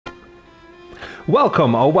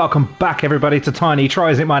Welcome or welcome back everybody to Tiny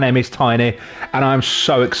Tries It. My name is Tiny and I'm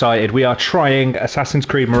so excited. We are trying Assassin's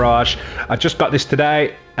Creed Mirage. I just got this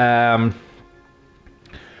today. I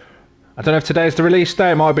don't know if today's the release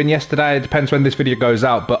day, it might have been yesterday, it depends when this video goes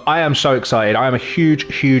out, but I am so excited. I am a huge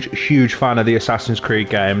fan of the Assassin's Creed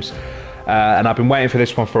games, and I've been waiting for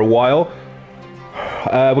this one for a while.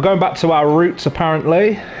 We're going back to our roots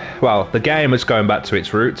apparently. Well, the game is going back to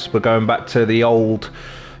its roots. We're going back to the old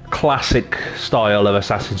classic style of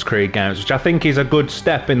Assassin's Creed games, which I think is a good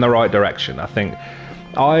step in the right direction. I think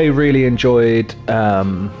I really enjoyed Valhalla.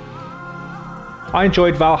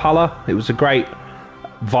 It was a great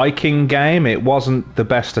Viking game. It wasn't the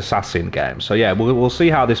best assassin game. So yeah, we'll see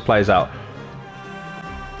how this plays out.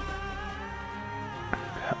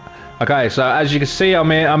 Okay, so as you can see,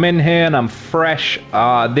 I'm in here and I'm fresh.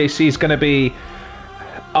 This is going to be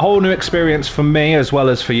a whole new experience for me as well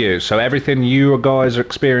as for you. So everything you guys are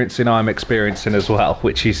experiencing, I'm experiencing as well,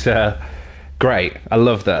 which is great. I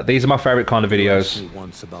love that. These are my favorite kind of videos. You asked me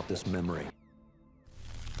once about this memory.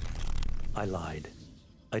 I lied.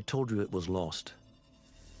 I told you it was lost.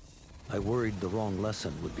 I worried the wrong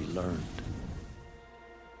lesson would be learned.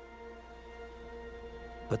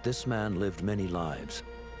 But this man lived many lives,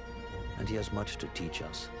 and he has much to teach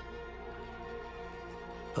us.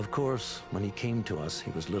 Of course, when he came to us,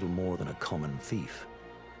 he was little more than a common thief,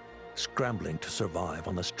 scrambling to survive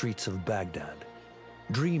on the streets of Baghdad,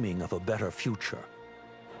 dreaming of a better future.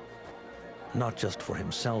 Not just for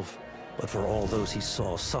himself, but for all those he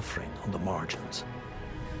saw suffering on the margins.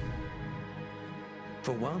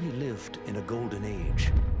 For while he lived in a golden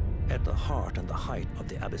age, at the heart and the height of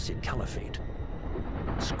the Abbasid Caliphate,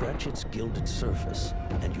 scratch its gilded surface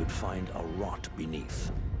and you'd find a rot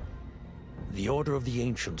beneath. The Order of the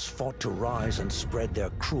Ancients fought to rise and spread their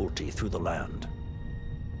cruelty through the land.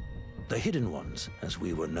 The Hidden Ones, as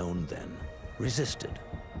we were known then, resisted,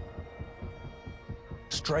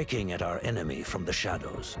 striking at our enemy from the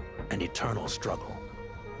shadows, an eternal struggle.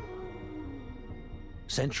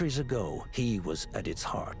 Centuries ago, he was at its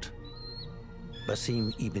heart.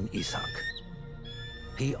 Basim ibn Ishaq.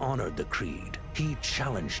 He honored the creed. He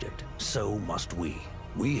challenged it. So must we.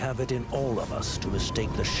 We have it in all of us to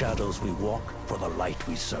mistake the shadows we walk for the light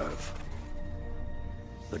we serve.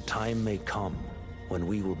 The time may come when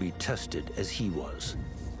we will be tested as he was.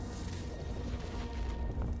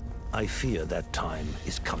 I fear that time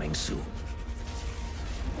is coming soon.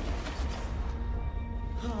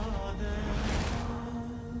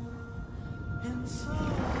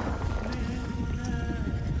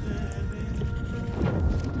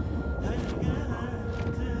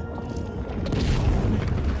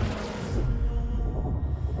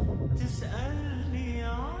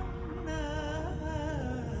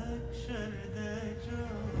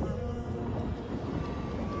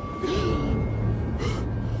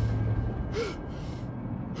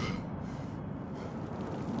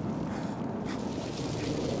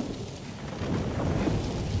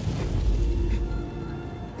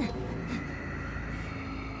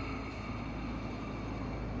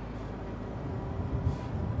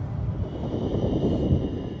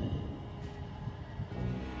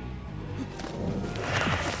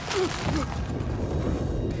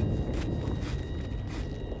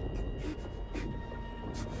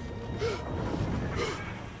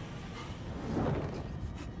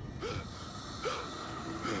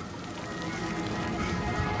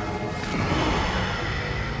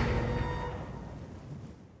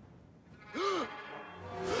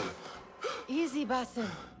 Easy, Basim.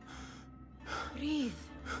 Breathe.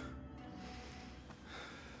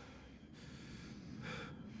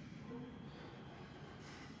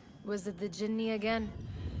 Was it the Jinni again?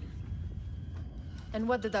 And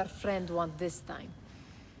what did our friend want this time?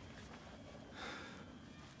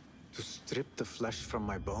 To strip the flesh from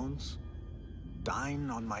my bones? Dine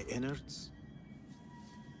on my innards?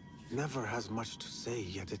 Never has much to say,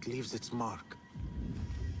 yet it leaves its mark.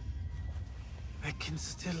 I can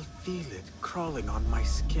still feel it crawling on my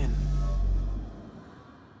skin.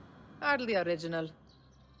 Hardly original.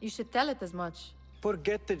 You should tell it as much.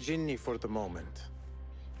 Forget the Jinni for the moment.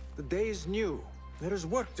 The day is new. There is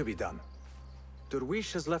work to be done.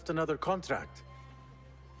 Derwish has left another contract.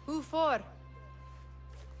 Who for?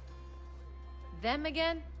 Them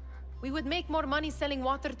again? We would make more money selling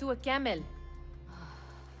water to a camel.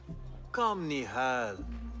 Come, Nihal.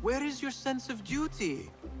 Where is your sense of duty?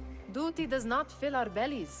 Duty does not fill our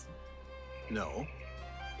bellies. No,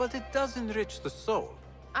 but it does enrich the soul.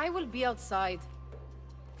 I will be outside.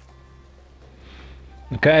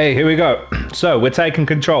 Okay, here we go. So we're taking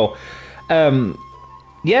control.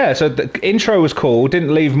 Yeah, so the intro was cool.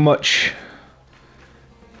 Didn't leave much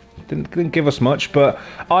Didn't give us much, but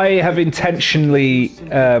I have intentionally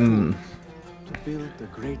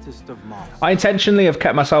I intentionally have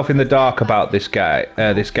kept myself in the dark about this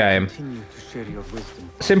game.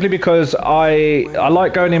 Simply because I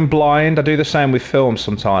like going in blind. I do the same with films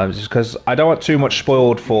sometimes, because I don't want too much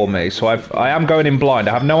spoiled for me. So I am going in blind.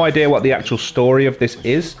 I have no idea what the actual story of this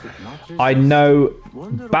is. I know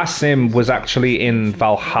Basim was actually in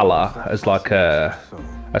Valhalla as like a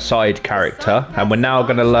side character, and we're now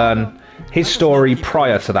going to learn his story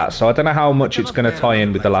prior to that. So I don't know how much it's going to tie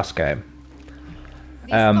in with the last game.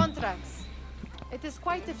 These contracts. It is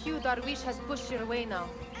quite a few Darwish has pushed your way now.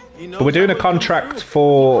 But we're doing a contract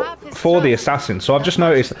for the assassins. So I've just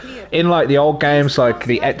noticed in like the old games, like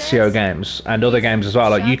the Ezio games and other games as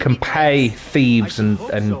well, like you can pay thieves and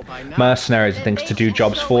mercenaries and things to do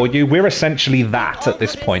jobs for you. We're essentially that at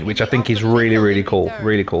this point, which I think is really, really cool.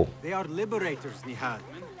 Really cool. They are liberators, Nihad,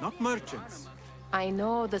 not merchants. I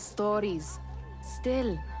know the stories.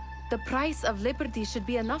 Still, the price of liberty should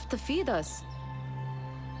be enough to feed us.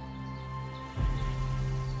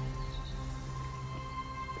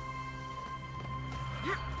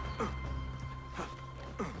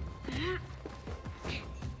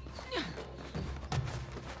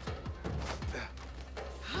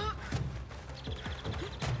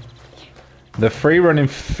 The free running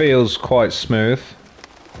feels quite smooth.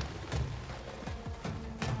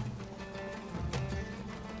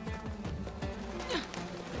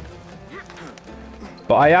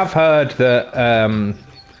 But I have heard that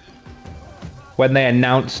when they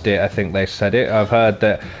announced it, I think they said it, I've heard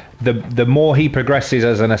that the more he progresses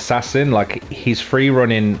as an assassin, like his free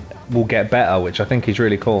running will get better, which I think is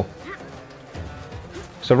really cool.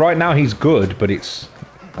 So right now he's good, but it's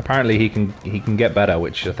apparently he can get better,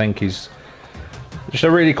 which I think is just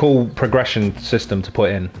a really cool progression system to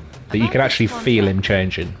put in, that you can actually feel him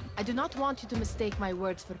changing. I do not want you to mistake my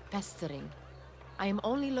words for pestering. I am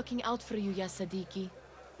only looking out for you, ya Sadiki.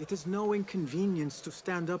 It is no inconvenience to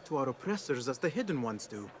stand up to our oppressors as the hidden ones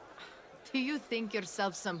do. Do you think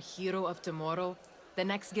yourself some hero of tomorrow? The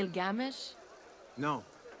next Gilgamesh? No.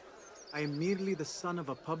 I am merely the son of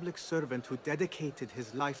a public servant who dedicated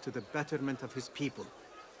his life to the betterment of his people.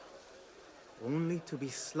 Only to be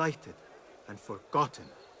slighted and forgotten.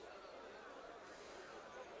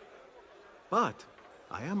 But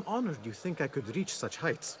I am honored you think I could reach such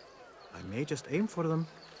heights. I may just aim for them.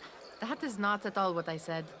 That is not at all what I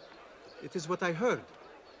said. It is what I heard.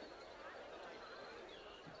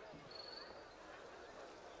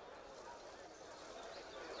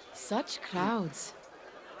 Such crowds.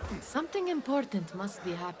 Something important must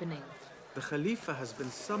be happening. The Khalifa has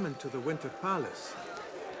been summoned to the Winter Palace.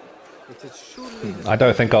 It is surely I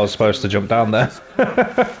don't think I was supposed to jump down there.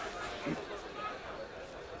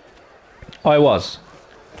 I was.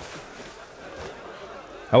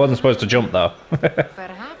 I wasn't supposed to jump though.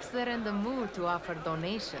 Perhaps they're in the mood to offer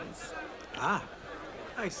donations. Ah,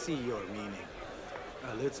 I see your meaning.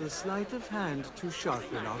 A little sleight of hand to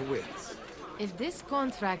sharpen our wits. If this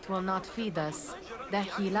contract will not feed us, the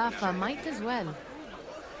Khilafah might as well.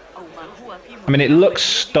 I mean, it looks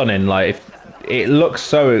stunning. Like, it looks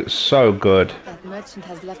so good. That merchant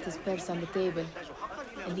has left his purse on the table.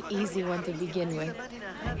 An easy one to begin with.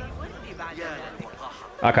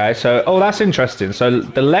 Okay, so oh, that's interesting. So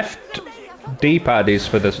the left D-pad is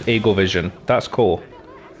for the eagle vision. That's cool.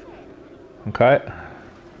 Okay.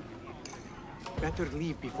 Better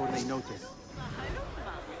leave before they notice.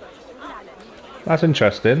 That's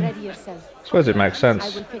interesting. Ready yourself. I suppose it makes sense.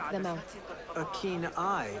 I will pick them out. A keen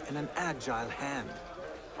eye and an agile hand.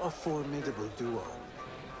 A formidable duo.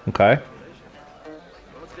 Okay.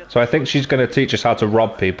 So I think she's going to teach us how to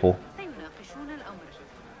rob people.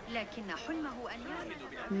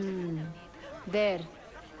 There.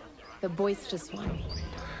 The boisterous one.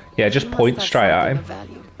 Yeah, just point straight at him.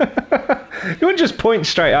 You wouldn't just point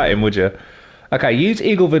straight at him, would you? Okay, use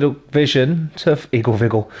eagle vision to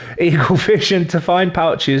find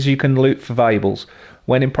pouches you can loot for valuables.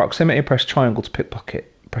 When in proximity, press triangle to pickpocket.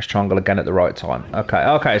 Press triangle again at the right time.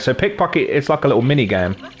 Okay, so pickpocket is like a little mini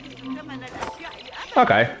game.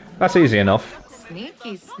 Okay, that's easy enough.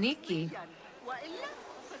 Sneaky, sneaky.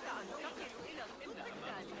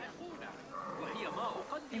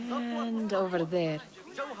 And over there,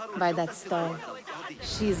 by that stall,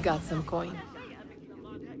 she's got some coin.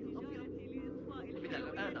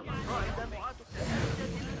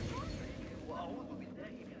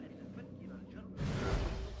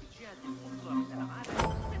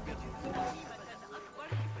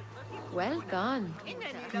 Well done.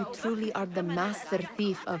 You truly are the master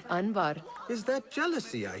thief of Anbar. Is that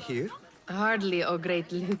jealousy I hear? Hardly a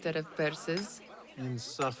great looter of purses.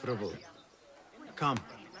 Insufferable. Come,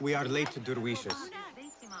 We are late to Derwishes.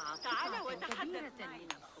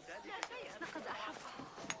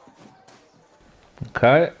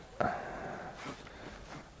 Okay.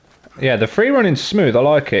 Yeah, the free running's smooth. I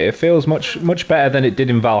like it. It feels much better than it did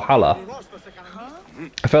in Valhalla.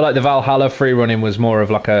 I feel like the Valhalla free running was more of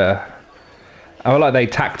like a... I feel like they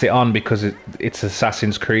tacked it on because it's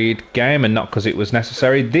Assassin's Creed game and not because it was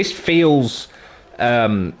necessary. This feels...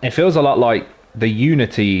 it feels a lot like the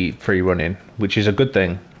Unity free running, which is a good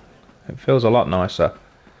thing. It feels a lot nicer.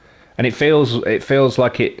 And it feels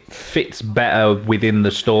like it fits better within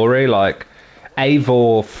the story. Like,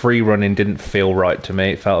 Eivor free running didn't feel right to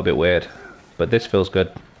me. It felt a bit weird. But this feels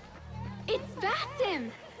good. It's Basim!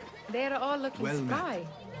 They're all looking Well spry. met.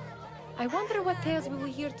 I wonder what tales we will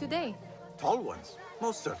hear today. Tall ones,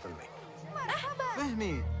 most certainly.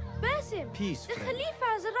 Fahmi, Basim, peace, the friend. Khalifa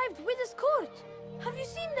has arrived with his court. Have you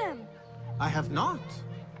seen them? I have not.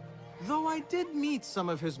 Though I did meet some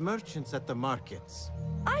of his merchants at the markets.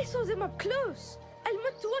 I saw them up close.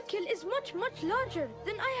 Al-Mutawakkil is much larger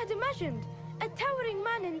than I had imagined. A towering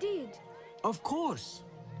man indeed. Of course.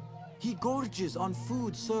 He gorges on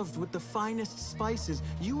food served with the finest spices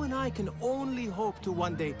you and I can only hope to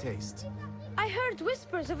one day taste. I heard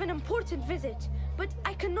whispers of an important visit, but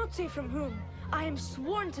I cannot say from whom. I am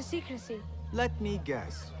sworn to secrecy. Let me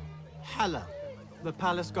guess. Hala, the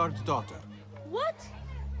palace guard's daughter. What?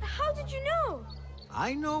 How did you know?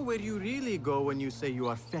 I know where you really go when you say you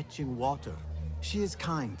are fetching water. She is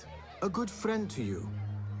kind, a good friend to you.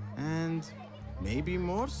 And maybe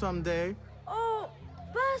more someday. Oh,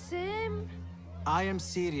 Basim. I am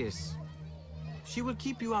serious. She will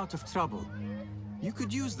keep you out of trouble. You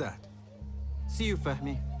could use that. See you,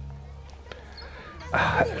 Fahmi.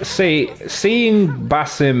 Seeing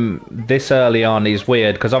Basim this early on is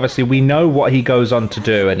weird, because obviously we know what he goes on to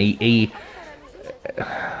do, and he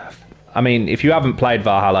I mean, if you haven't played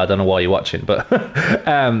Valhalla, I don't know why you're watching, but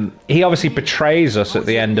he obviously betrays us at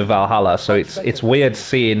the end of Valhalla, so it's weird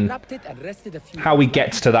seeing how he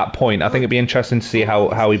gets to that point. I think it'd be interesting to see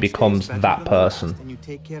how he becomes that person. And you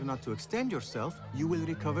take care not to extend yourself, you will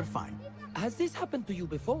recover fine. Has this happened to you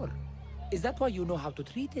before? Is that why you know how to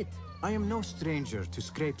treat it? I am no stranger to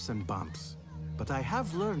scrapes and bumps, but I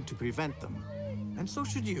have learned to prevent them. And so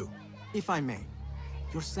should you, if I may.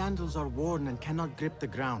 Your sandals are worn and cannot grip the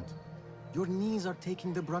ground. Your knees are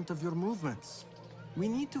taking the brunt of your movements. We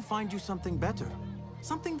need to find you something better,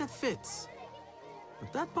 something that fits.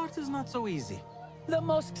 But that part is not so easy. The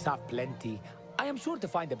mosques have plenty. I am sure to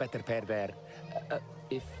find a better pair there.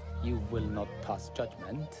 If you will not pass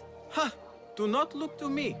judgment. Ha! Do not look to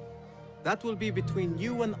me. That will be between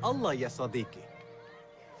you and Allah, ya Sadiqi.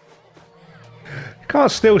 You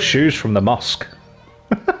can't steal shoes from the mosque.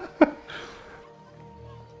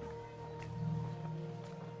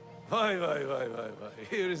 Why.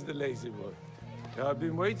 Here is the lazy boy. I've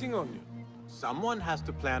been waiting on you. Someone has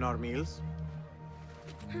to plan our meals.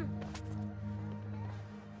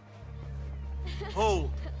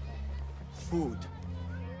 Hold. Food.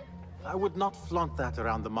 I would not flaunt that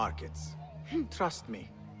around the markets. Trust me.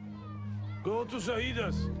 Go to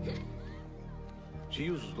Saida's. She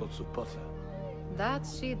uses lots of butter. That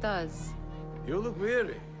she does. You look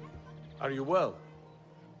weary. Are you well?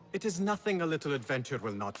 It is nothing a little adventure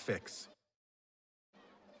will not fix.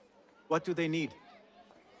 What do they need?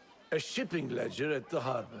 A shipping ledger at the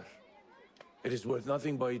harbor. It is worth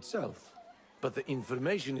nothing by itself, but the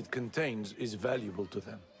information it contains is valuable to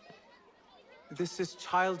them. This is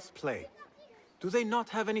child's play. Do they not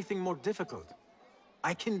have anything more difficult?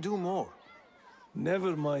 I can do more.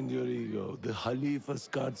 Never mind your ego. The Khalifa's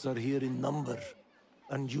guards are here in number,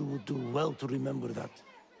 and you would do well to remember that.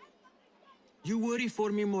 You worry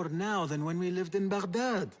for me more now than when we lived in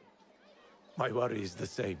Baghdad. My worry is the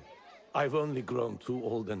same. I've only grown too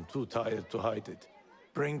old and too tired to hide it.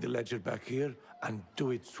 Bring the ledger back here, and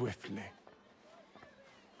do it swiftly.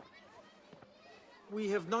 We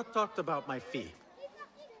have not talked about my fee.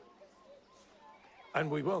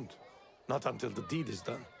 And we won't. Not until the deed is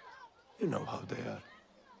done. You know how they are.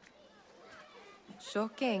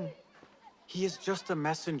 Shocking. He is just a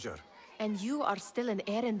messenger. And you are still an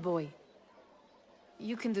errand boy.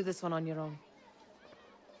 You can do this one on your own.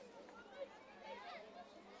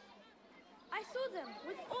 I saw them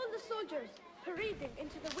with all the soldiers parading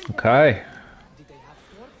into the winter. Okay. Did they have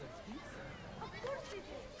swords and spears? Of course they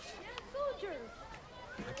did. They're soldiers.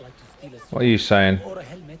 I'd like to steal a sword. What are you saying? Or a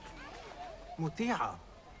helmet. Muti'a,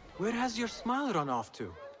 where has your smile run off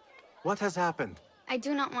to? What has happened? I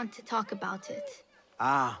do not want to talk about it.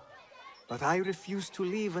 Ah, but I refuse to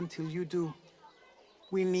leave until you do.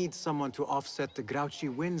 We need someone to offset the grouchy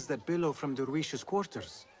winds that billow from Derwish's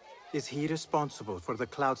quarters. Is he responsible for the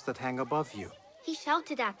clouds that hang above you? He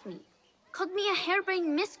shouted at me, called me a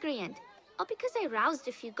harebrained miscreant, all because I roused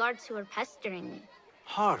a few guards who were pestering me.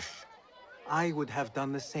 Harsh. I would have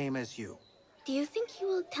done the same as you. Do you think he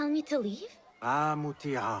will tell me to leave? Ah,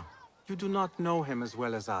 Mutia, you do not know him as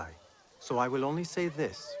well as I. So I will only say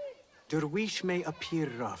this. Derwish may appear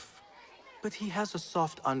rough, but he has a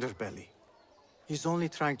soft underbelly. He's only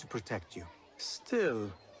trying to protect you.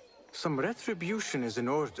 Still, some retribution is in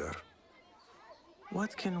order.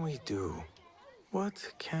 What can we do?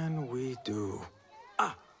 What can we do?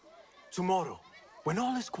 Ah! Tomorrow, when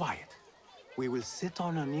all is quiet, we will sit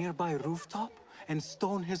on a nearby rooftop and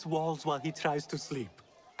stone his walls while he tries to sleep.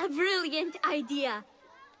 A brilliant idea.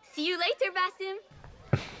 See you later, Basim.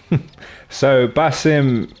 So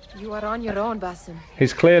Basim, You are on your own, Basim.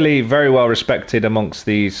 he's clearly very well respected amongst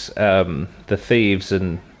these the thieves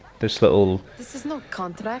and this little, This is no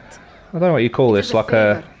contract. I don't know what you call It this, is like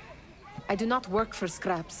favor. I do not work for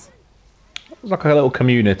scraps. like a little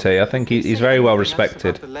community. I think he's very well Anything else about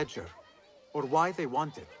respected. the ledger, or why they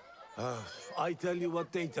want it. I tell you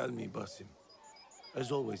what they tell me, Basim.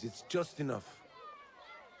 As always, it's just enough.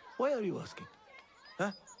 Why are you asking?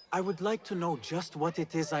 Huh? I would like to know just what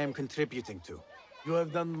it is I am contributing to. You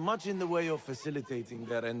have done much in the way of facilitating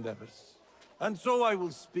their endeavors. And so I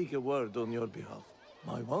will speak a word on your behalf.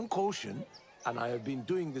 My one caution, and I have been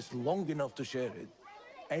doing this long enough to share it,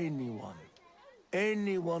 anyone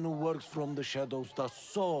who works from the shadows does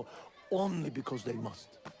so only because they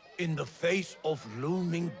must. In the face of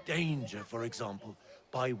looming danger, for example,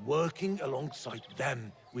 by working alongside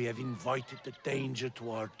them, we have invited the danger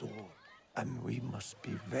to our door. And we must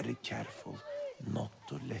be very careful not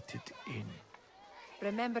to let it in.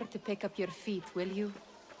 Remember to pick up your feet, will you?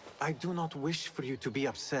 I do not wish for you to be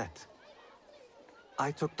upset.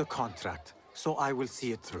 I took the contract, so I will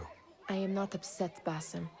see it through. I am not upset,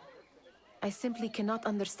 Basim. I simply cannot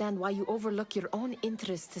understand why you overlook your own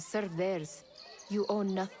interests to serve theirs. You owe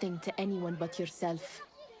nothing to anyone but yourself.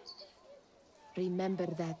 Remember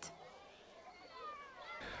that.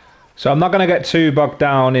 So I'm not going to get too bogged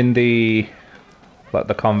down in the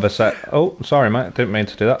conversation. Oh, sorry, mate. Didn't mean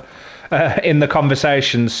to do that. In the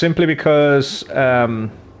conversations, simply because,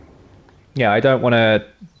 yeah, I don't want to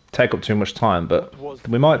take up too much time, but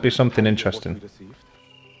we might be something interesting.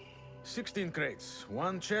 16 crates,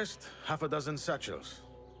 1 chest, half a dozen satchels.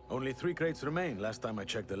 Only 3 crates remain last time I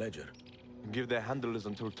checked the ledger. Give their handlers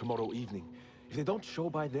until tomorrow evening. If they don't show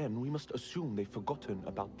by then, we must assume they've forgotten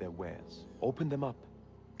about their wares. Open them up.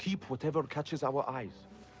 Keep whatever catches our eyes.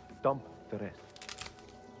 Dump the rest.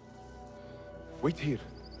 Wait here.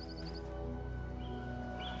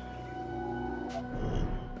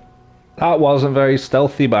 That wasn't very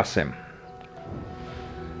stealthy, Basim.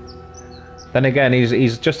 Then again,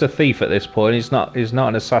 he's just a thief at this point. He's not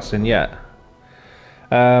an assassin yet.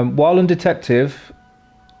 While undetected,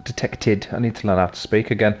 I need to learn how to speak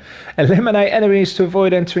again. Eliminate enemies to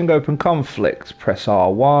avoid entering open conflict. Press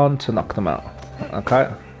R1 to knock them out.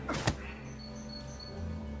 Okay.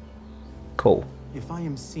 Cool. If I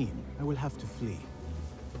am seen, I will have to flee.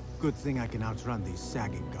 Good thing I can outrun these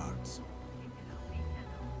sagging guards.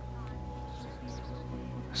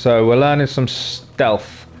 So we're learning some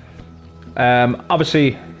stealth.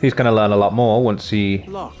 Obviously, he's going to learn a lot more once he...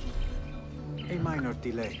 Locked. A minor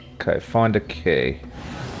delay. Okay, find a key.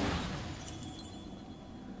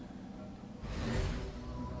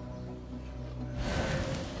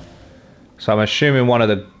 So I'm assuming one of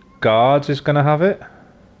the guards is going to have it.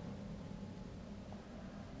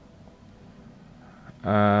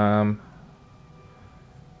 I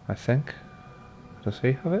think. Does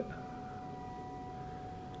he have it?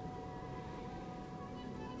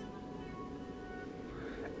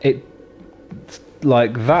 It,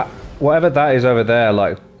 like that, whatever that is over there,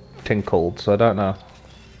 like tinkled, so I don't know.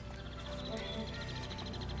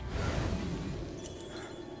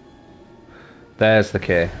 There's the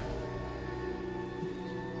key.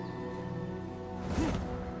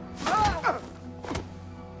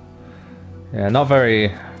 Yeah, not very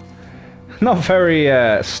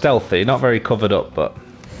stealthy, not very covered up, but...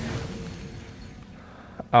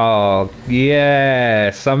 Oh,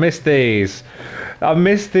 yes, I missed these. I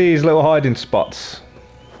missed these little hiding spots.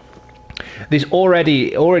 This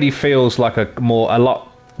already feels like a lot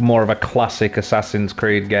more of a classic Assassin's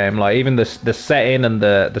Creed game. Like even the setting and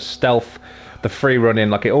the stealth, the free running,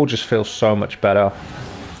 like it all just feels so much better.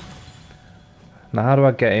 Now how do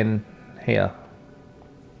I get in here?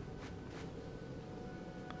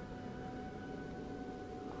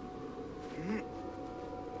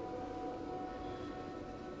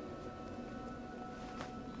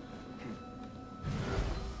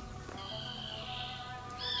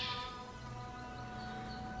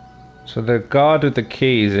 So the guard with the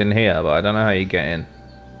key is in here, but I don't know how you get in.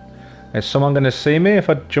 Is someone going to see me if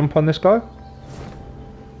I jump on this guy?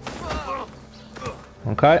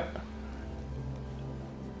 Okay.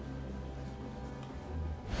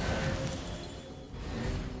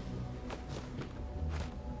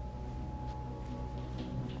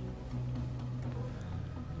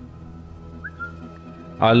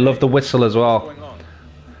 I love the whistle as well.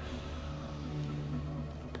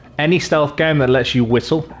 Any stealth game that lets you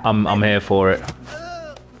whistle, I'm here for it.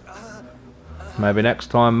 Maybe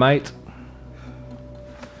next time, mate.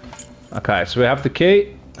 Okay, so we have the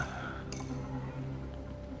key.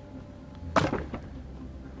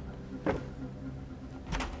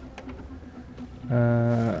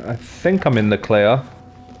 I think I'm in the clear.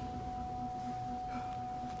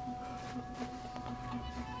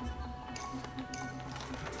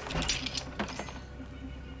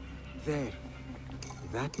 There.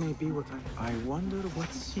 That may be what I wonder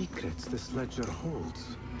what secrets this ledger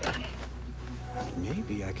holds.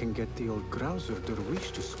 Maybe I can get the old grouser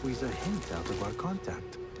Derwish to squeeze a hint out of our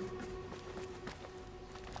contact.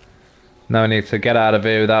 No need to get out of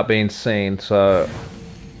here without being seen, so...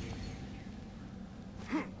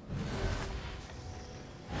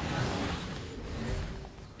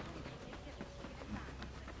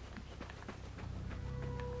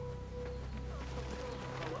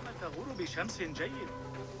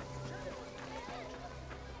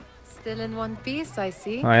 Still in one piece, I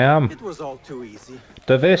see. I am. It was all too easy.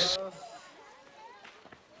 Do this.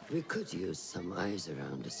 We could use some eyes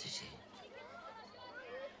around the city.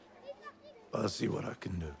 I'll see what I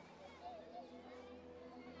can do.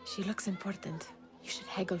 She looks important. You should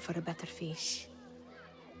haggle for a better fee.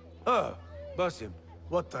 Ah, Basim,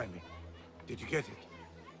 what timing? Did you get it?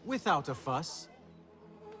 Without a fuss.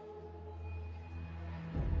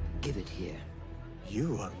 Give it here.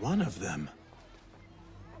 You are one of them.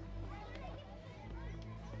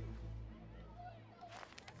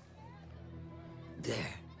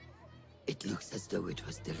 There. It looks as though it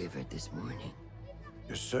was delivered this morning.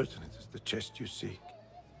 You're certain it is the chest you seek?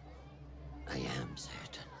 I am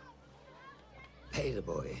certain. Pay the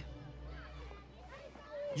boy.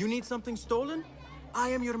 You need something stolen? I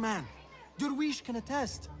am your man. Derwish can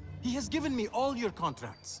attest. He has given me all your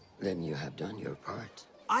contracts. Then you have done your part.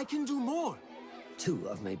 I can do more. 2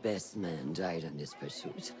 of my best men died on this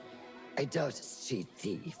pursuit. I doubt a street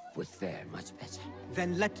thief would fare much better.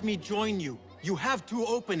 Then let me join you. You have 2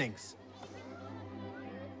 openings.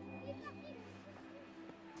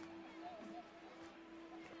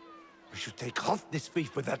 We should take half this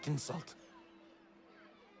beef with that insult.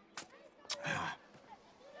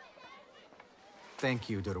 Thank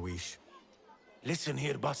you, Derwish. Listen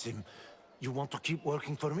here, Basim. You want to keep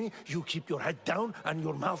working for me? You keep your head down and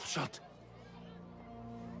your mouth shut.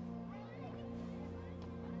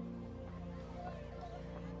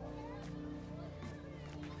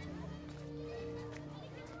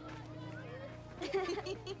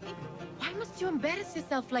 Why must you embarrass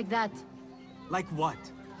yourself like that? Like what?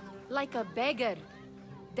 Like a beggar.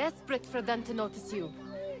 Desperate for them to notice you.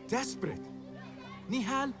 Desperate?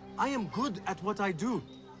 Nihal, I am good at what I do.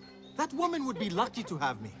 That woman would be lucky to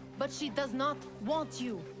have me. But she does not want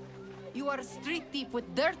you. You are a street thief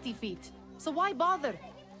with dirty feet. So why bother?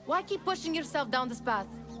 Why keep pushing yourself down this path?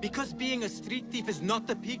 Because being a street thief is not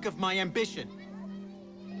the peak of my ambition.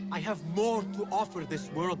 I have more to offer this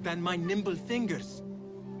world than my nimble fingers.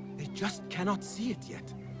 They just cannot see it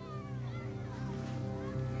yet.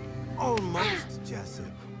 Almost,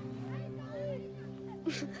 Jessup.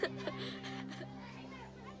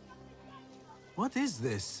 What is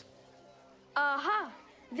this? Aha!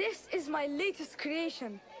 This is my latest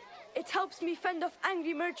creation. It helps me fend off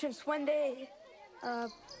angry merchants when they...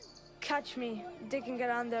 catch me digging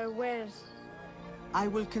around their wares. I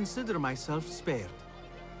will consider myself spared.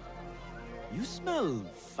 You smell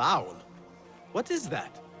foul. What is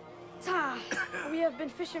that? We have been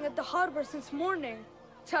fishing at the harbor since morning.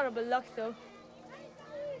 Terrible luck, though.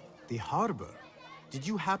 The harbor? Did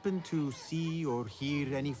you happen to see or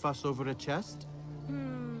hear any fuss over a chest?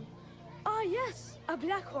 Ah, yes, a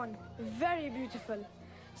black one. Very beautiful.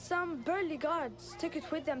 Some burly guards took it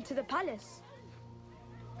with them to the palace.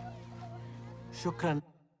 Shukran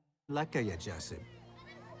laka ya Jasib.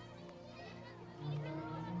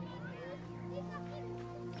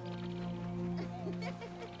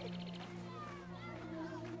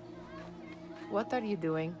 What are you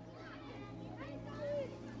doing?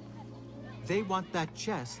 They want that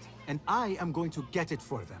chest, and I am going to get it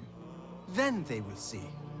for them. Then they will see.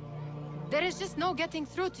 There is just no getting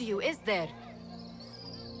through to you, is there?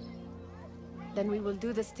 Then we will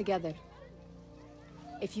do this together.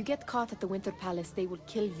 If you get caught at the Winter Palace, they will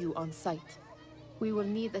kill you on sight. We will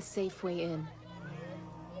need a safe way in.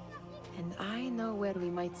 And I know where we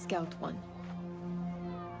might scout one.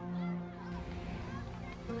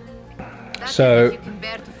 So if you can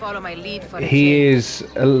bear to follow my lead for he's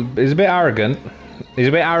a bit arrogant. He's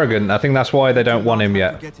a bit arrogant. I think that's why they don't want him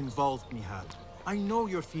yet. Get involved, Mihal. I know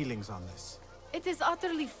your feelings on this. It is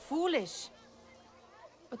utterly foolish.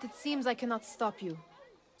 But it seems I cannot stop you.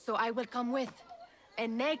 So I will come with.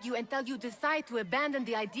 And nag you until you decide to abandon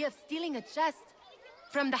the idea of stealing a chest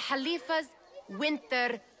from the Khalifa's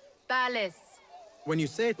Winter Palace. When you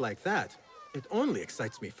say it like that, it only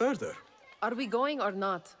excites me further. Are we going or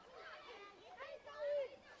not?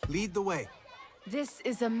 Lead the way. This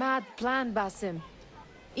is a mad plan, Basim.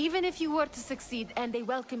 Even if you were to succeed and they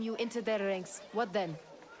welcome you into their ranks, what then?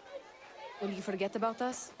 Will you forget about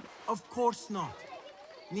us? Of course not.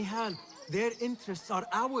 Nihal, their interests are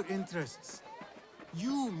our interests.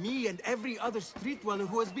 You, me, and every other street dweller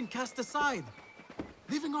who has been cast aside.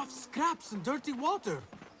 Living off scraps and dirty water.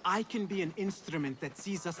 I can be an instrument that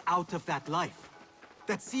sees us out of that life.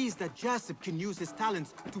 That sees that Jasip can use his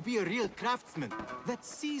talents to be a real craftsman. That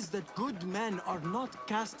sees that good men are not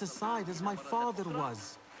cast aside as my father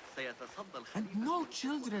was. And no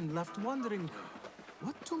children left wondering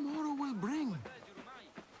what tomorrow will bring.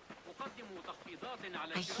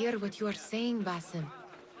 I hear what you are saying, Basim.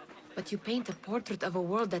 But you paint a portrait of a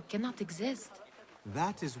world that cannot exist.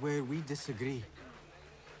 That is where we disagree.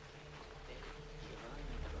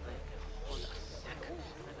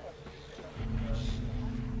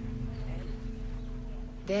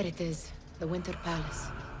 There it is, the Winter Palace.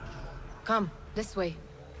 Come, this way.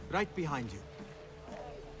 Right behind you.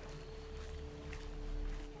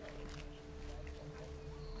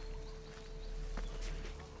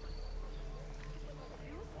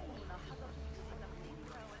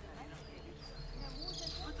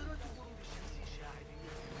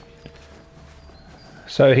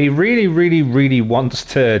 So he really wants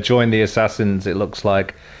to join the assassins, it looks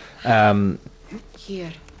like.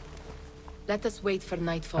 Here. Let us wait for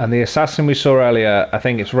nightfall. And the assassin we saw earlier, I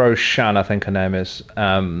think it's Roshan, I think her name is.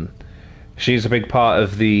 She's a big part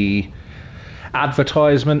of the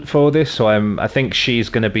advertisement for this, so I think she's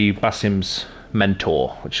going to be Basim's mentor,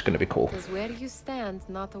 which is going to be cool. Does where you stand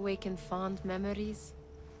not awaken fond memories?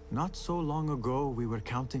 Not so long ago, we were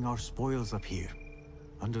counting our spoils up here,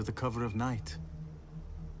 under the cover of night.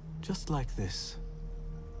 Just like this.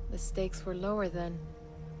 The stakes were lower then.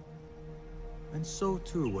 And so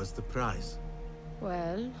too was the prize.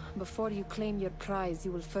 Well, before you claim your prize,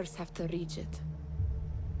 you will first have to reach it.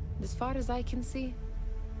 As far as I can see,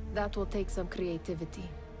 that will take some creativity.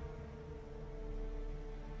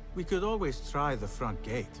 We could always try the front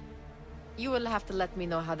gate. You will have to let me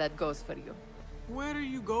know how that goes for you. Where are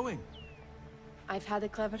you going? I've had a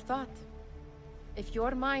clever thought. If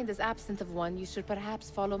your mind is absent of one, you should perhaps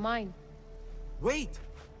follow mine. Wait!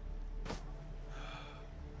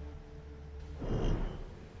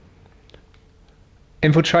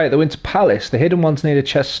 Infiltrate the Winter Palace. The hidden ones need a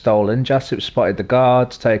chest stolen. Jasip spotted the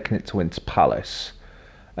guards, taking it to Winter Palace.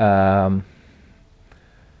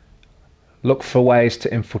 Look for ways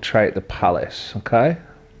to infiltrate the palace, okay?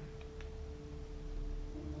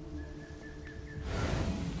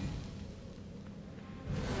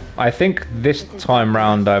 I think this time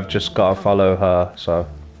round I've just got to follow her, so...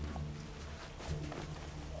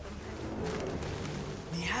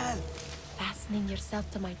 Fastening yourself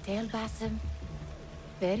to my tail, Basim?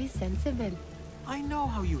 Very sensible. I know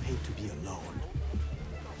how you hate to be alone.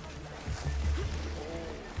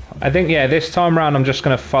 I think, yeah, this time round I'm just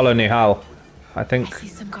going to follow Nihal. I think I see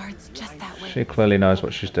some guards just that way. she clearly knows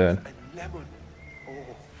what she's doing. Lemon. Oh,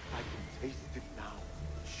 I can taste it now.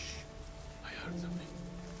 Shh. I heard something.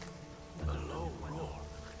 A low roar.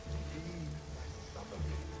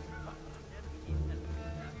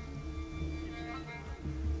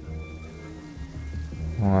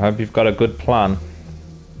 Oh, I hope you've got a good plan.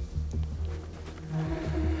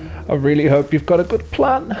 I really hope you've got a good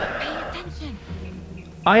plan. Pay attention.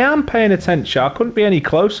 I am paying attention. I couldn't be any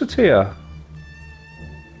closer to you.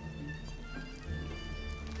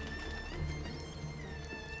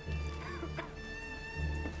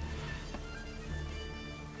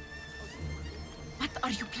 What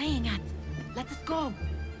are you playing at? Let us go.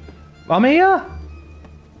 I'm here.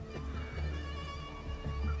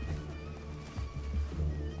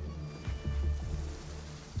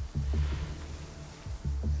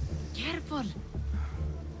 Careful.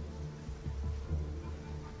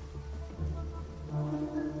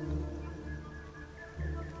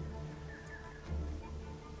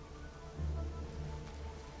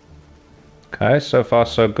 Okay, so far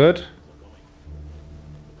so good.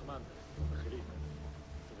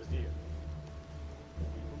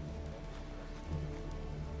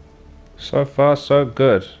 So far, so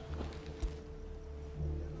good.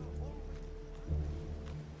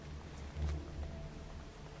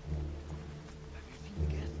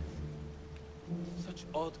 Such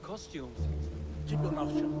odd costumes. Keep your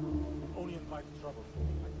mouth shut. Only invite trouble.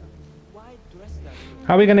 Why dress that way?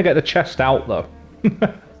 How are we going to get the chest out, though?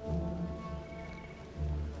 Good.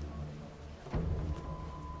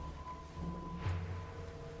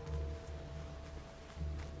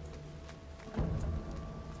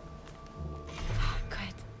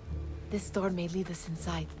 This door may lead us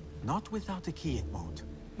inside. Not without a key, it won't.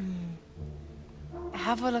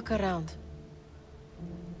 Have a look around.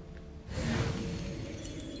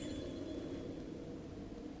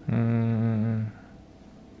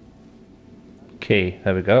 Key,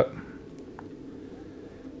 there we go.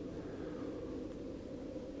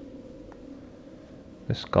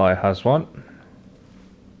 This guy has one.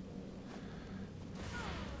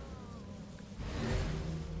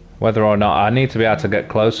 Whether or not I need to be able to get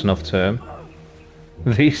close enough to him.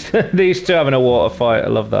 These two having a water fight, I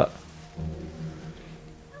love that.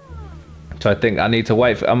 So I think I need to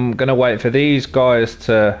wait for, I'm gonna wait for these guys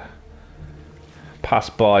to pass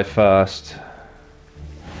by first.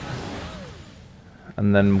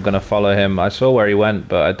 And then I'm gonna follow him. I saw where he went,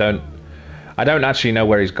 but I don't actually know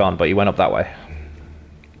where he's gone, but he went up that way.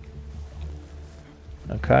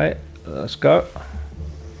 Okay, let's go.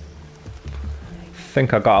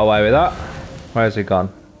 Think I got away with that. Where's he gone?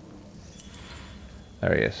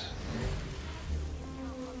 There he is.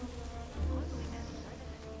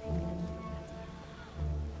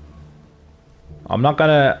 I'm not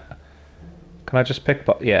gonna... Can I just pick...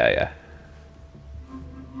 Yeah.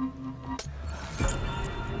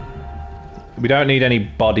 We don't need any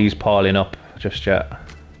bodies piling up just yet.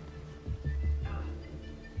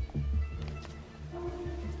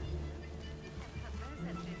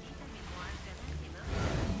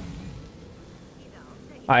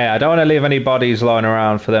 Oh yeah, I don't want to leave any bodies lying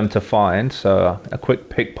around for them to find, so a quick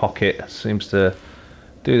pickpocket seems to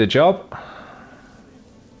do the job.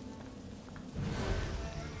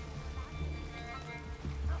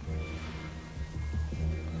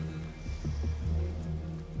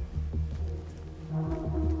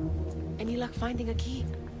 Any luck finding a key?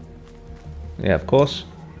 Yeah, of course.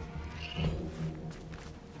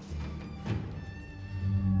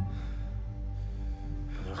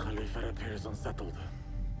 The Khalifa appears unsettled.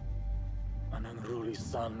 An unruly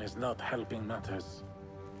son is not helping matters.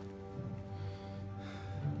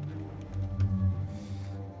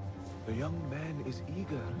 The young man is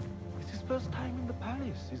eager. It's his first time in the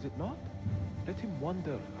palace, is it not? Let him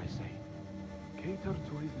wander, I say. Cater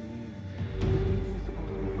to his needs. He is supposed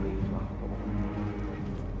to be brave.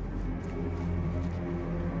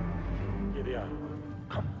 Gideon,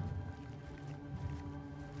 come.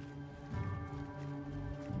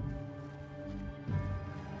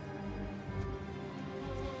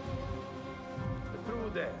 Through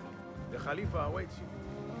there. The Khalifa awaits you.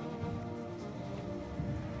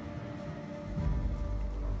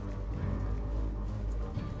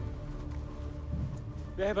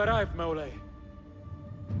 They have arrived, Maulay.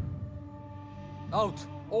 Out,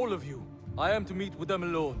 all of you. I am to meet with them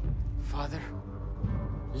alone. Father,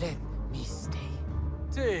 let me stay.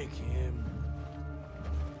 Take him.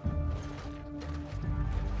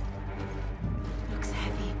 Looks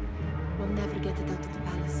heavy. We'll never get it out of the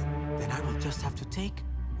palace. Then I will just have to take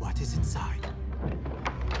what is inside.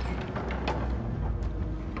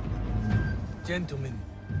 Gentlemen,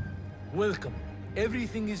 welcome.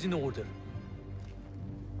 Everything is in order.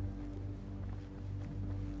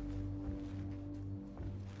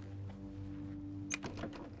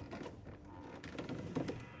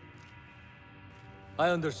 I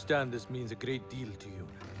understand this means a great deal to you.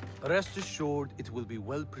 Rest assured, it will be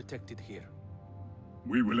well protected here.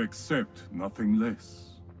 We will accept nothing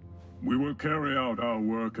less. We will carry out our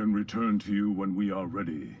work and return to you when we are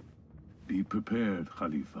ready. Be prepared,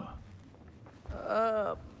 Khalifa.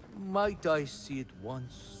 Might I see it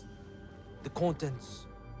once? The contents.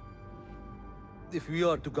 If we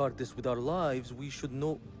are to guard this with our lives, we should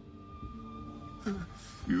know...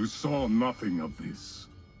 You saw nothing of this.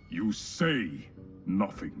 You say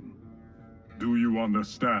nothing. Do you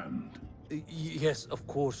understand? Yes, of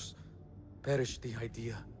course. Perish the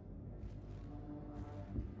idea.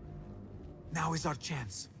 Now is our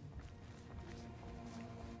chance.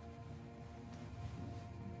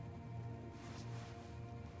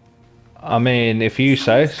 I mean, if you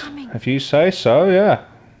say so, yeah.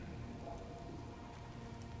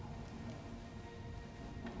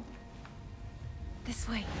 This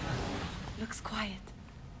way. Looks quiet.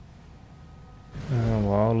 Oh,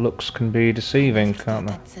 well, looks can be deceiving, can't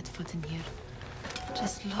they? Set foot in here.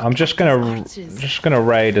 I'm just gonna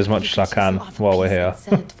raid as much as I can while we're here.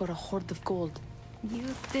 For a hoard of gold. You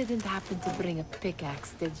didn't happen to bring a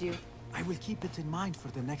pickaxe, did you? I will keep it in mind for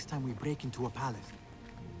the next time we break into a palace.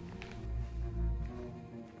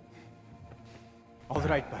 All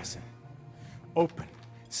right, Basim. Open,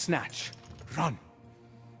 snatch, run.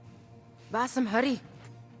 Basim, hurry.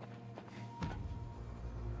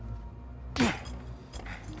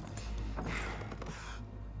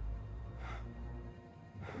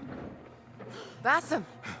 Basim!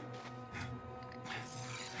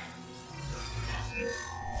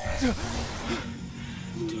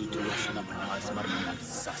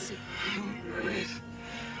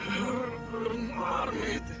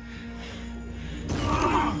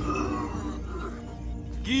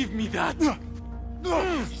 Give me that! No!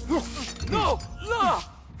 No!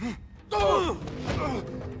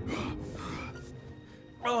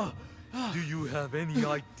 Do you have any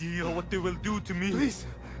idea what they will do to me? Please,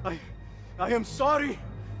 I am sorry.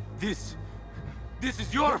 This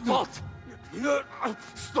is your fault!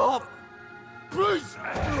 Stop! Please!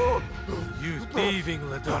 You thieving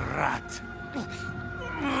little rat!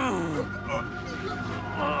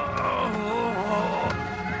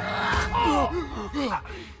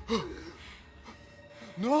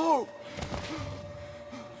 No!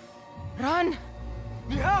 Run!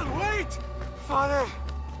 Nihal, wait! Father!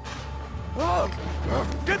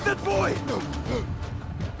 Get that boy!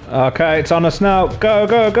 Okay, it's on us now. Go,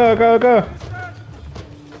 go, go, go, go!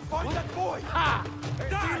 Find that boy! Ha!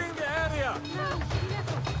 Stealing the area!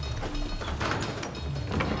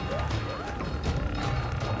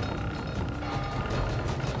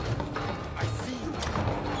 I see you!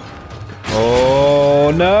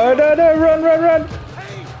 Oh, no, no, no, run, run, run!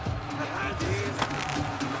 Hey!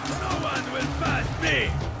 No one will pass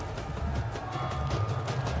me!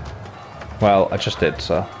 Well, I just did,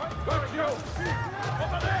 so.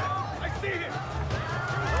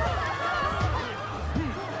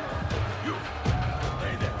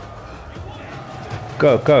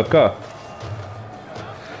 Go, go, go.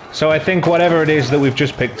 So I think whatever it is that we've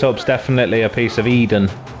just picked up is definitely a piece of Eden,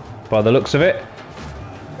 by the looks of it.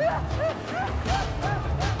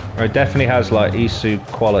 Or it definitely has, like, Isu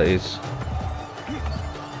qualities.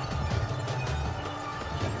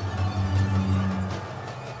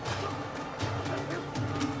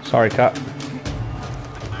 Sorry, cat.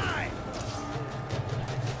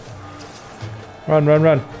 Run, run,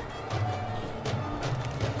 run.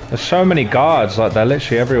 There's so many guards, like they're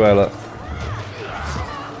literally everywhere, look.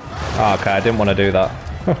 Oh, okay, I didn't want to do that.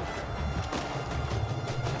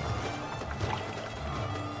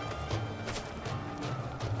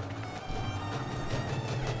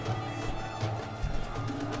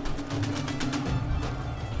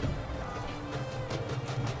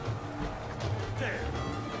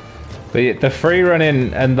 The free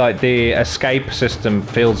running and like the escape system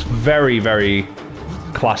feels very, very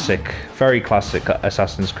classic. Very classic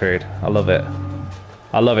Assassin's Creed. I love it.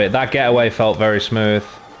 I love it. That getaway felt very smooth.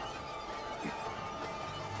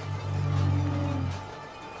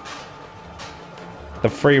 The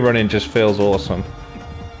free running just feels awesome.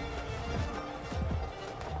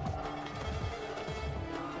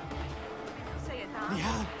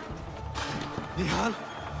 Nihal! Nihal!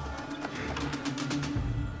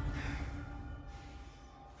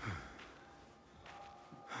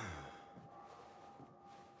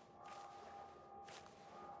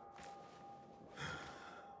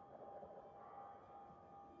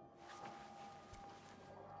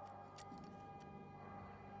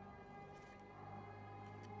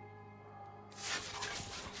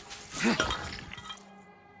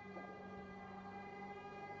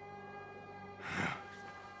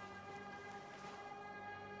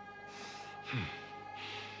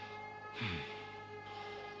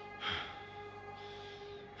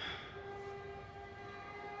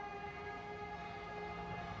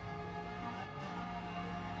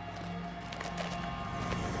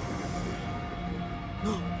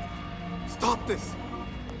 No! Stop this!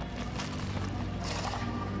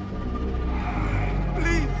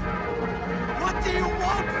 Please! What do you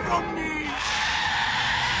want from me?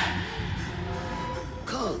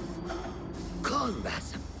 Calm. Calm,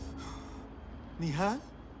 Basim. Nihal?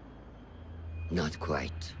 Not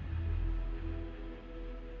quite.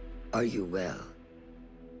 Are you well?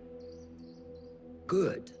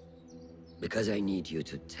 Good. Because I need you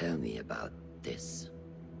to tell me about this.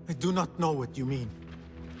 I do not know what you mean.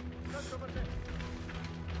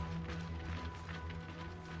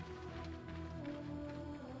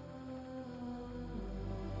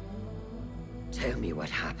 Tell me what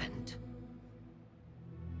happened.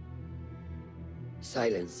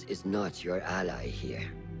 Silence is not your ally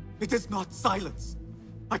here. It is not silence.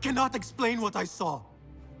 I cannot explain what I saw.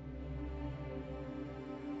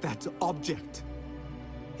 That object,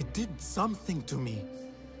 it did something to me.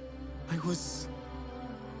 I was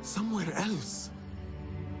somewhere else.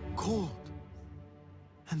 Cold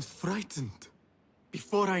and frightened.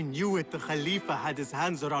 Before I knew it, the Khalifa had his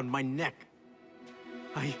hands around my neck.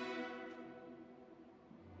 It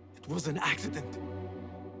was an accident.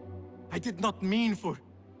 I did not mean for...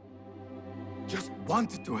 Just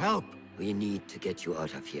wanted to help. We need to get you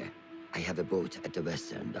out of here. I have a boat at the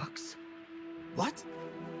western docks. What?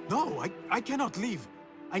 No, I cannot leave.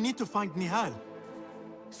 I need to find Nihal.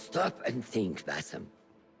 Stop and think, Basim.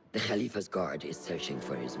 The Khalifa's guard is searching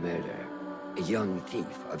for his murderer. A young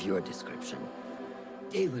thief of your description.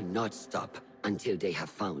 They will not stop until they have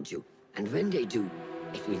found you. And when they do,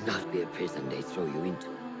 it will not be a prison they throw you into.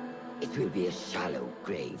 It will be a shallow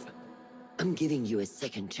grave. I'm giving you a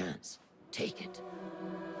second chance. Take it.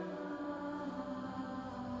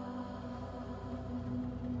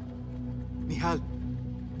 Nihal,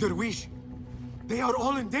 Derwish, they are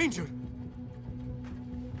all in danger.